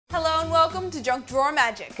welcome to Junk Drawer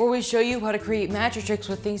Magic, where we show you how to create magic tricks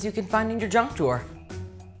with things you can find in your junk drawer.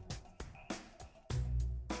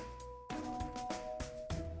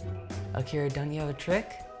 Akira, don't you have a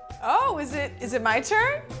trick? Oh, is it my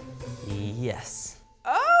turn? Yes.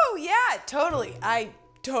 Oh, yeah, totally. I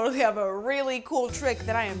totally have a really cool trick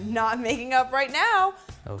that I am not making up right now.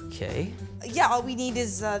 Okay. Yeah, all we need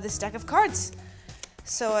is this deck of cards.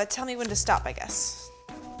 So tell me when to stop, I guess.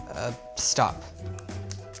 Stop.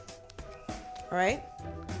 All right.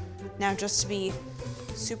 Now, just to be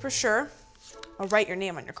super sure, I'll write your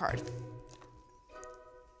name on your card.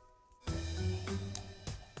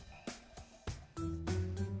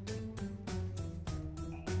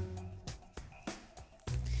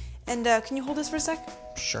 And can you hold this for a sec?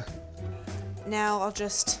 Sure. Now I'll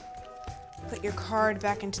just put your card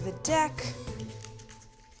back into the deck,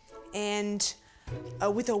 and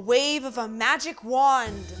with a wave of a magic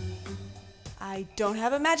wand. I don't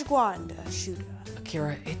have a magic wand. Shoot.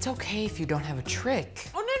 Akira, it's okay if you don't have a trick.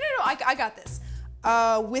 Oh, no, I got this.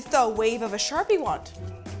 With a wave of a Sharpie wand.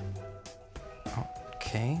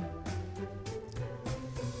 Okay.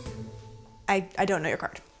 I don't know your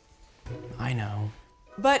card. I know.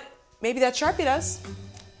 But maybe that Sharpie does.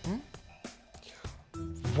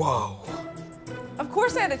 Whoa. Of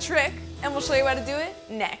course I had a trick, and we'll show you how to do it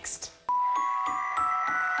next.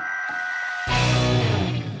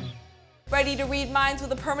 Ready to read minds with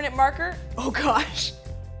a permanent marker? Oh gosh.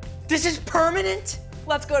 This is permanent?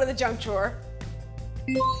 Let's go to the junk drawer.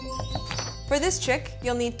 For this trick,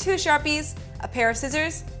 you'll need 2 Sharpies, a pair of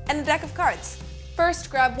scissors, and a deck of cards. First,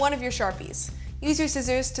 grab one of your Sharpies. Use your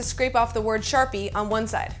scissors to scrape off the word Sharpie on one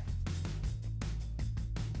side.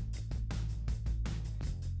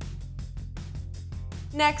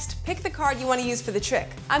 Next, pick the card you want to use for the trick.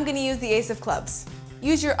 I'm going to use the Ace of Clubs.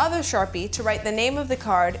 Use your other Sharpie to write the name of the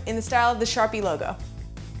card in the style of the Sharpie logo.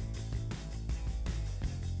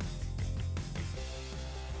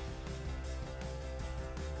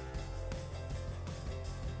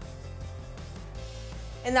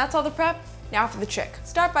 And that's all the prep. Now for the trick.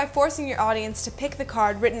 Start by forcing your audience to pick the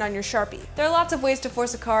card written on your Sharpie. There are lots of ways to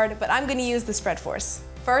force a card, but I'm going to use the spread force.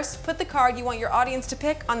 First, put the card you want your audience to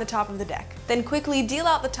pick on the top of the deck. Then quickly deal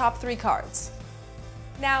out the top 3 cards.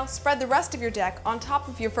 Now, spread the rest of your deck on top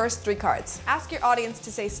of your first 3 cards. Ask your audience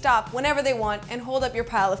to say stop whenever they want and hold up your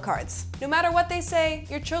pile of cards. No matter what they say,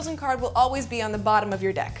 your chosen card will always be on the bottom of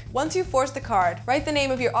your deck. Once you force the card, write the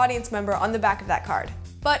name of your audience member on the back of that card.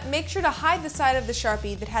 But make sure to hide the side of the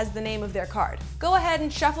Sharpie that has the name of their card. Go ahead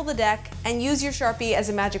and shuffle the deck and use your Sharpie as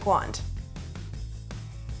a magic wand.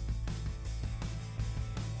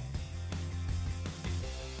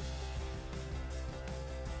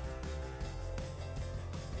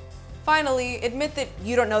 Finally, admit that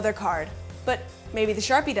you don't know their card, but maybe the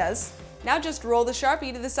Sharpie does. Now just roll the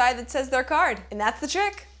Sharpie to the side that says their card, and that's the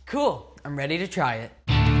trick. Cool, I'm ready to try it.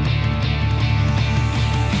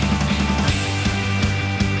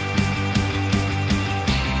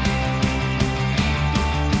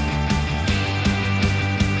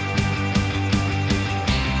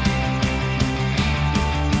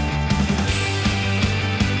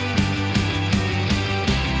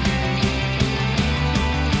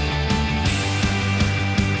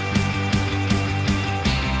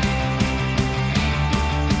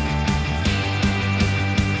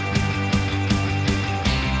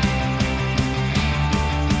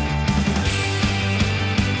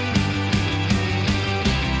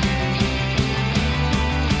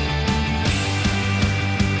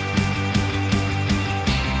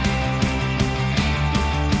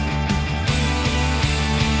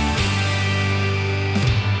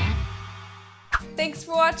 Thanks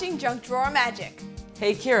for watching Junk Drawer Magic.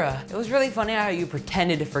 Hey Kira, it was really funny how you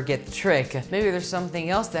pretended to forget the trick. Maybe there's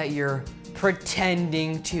something else that you're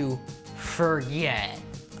pretending to forget.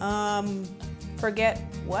 Forget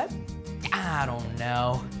what? I don't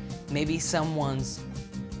know. Maybe someone's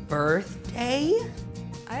birthday?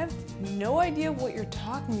 I have no idea what you're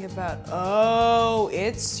talking about. Oh,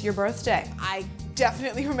 it's your birthday. I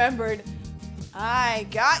definitely remembered. I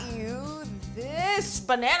got you this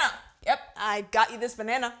banana. Yep, I got you this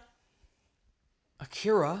banana.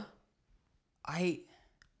 Akira, I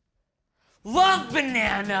love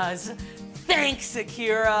bananas! Thanks,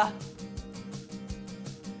 Akira!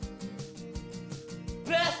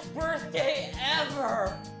 Best birthday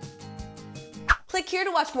ever! Click here to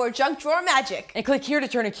watch more Junk Drawer Magic. And click here to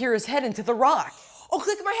turn Akira's head into the rock. Oh,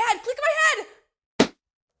 click my head! Click my head!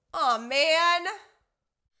 Aw, man.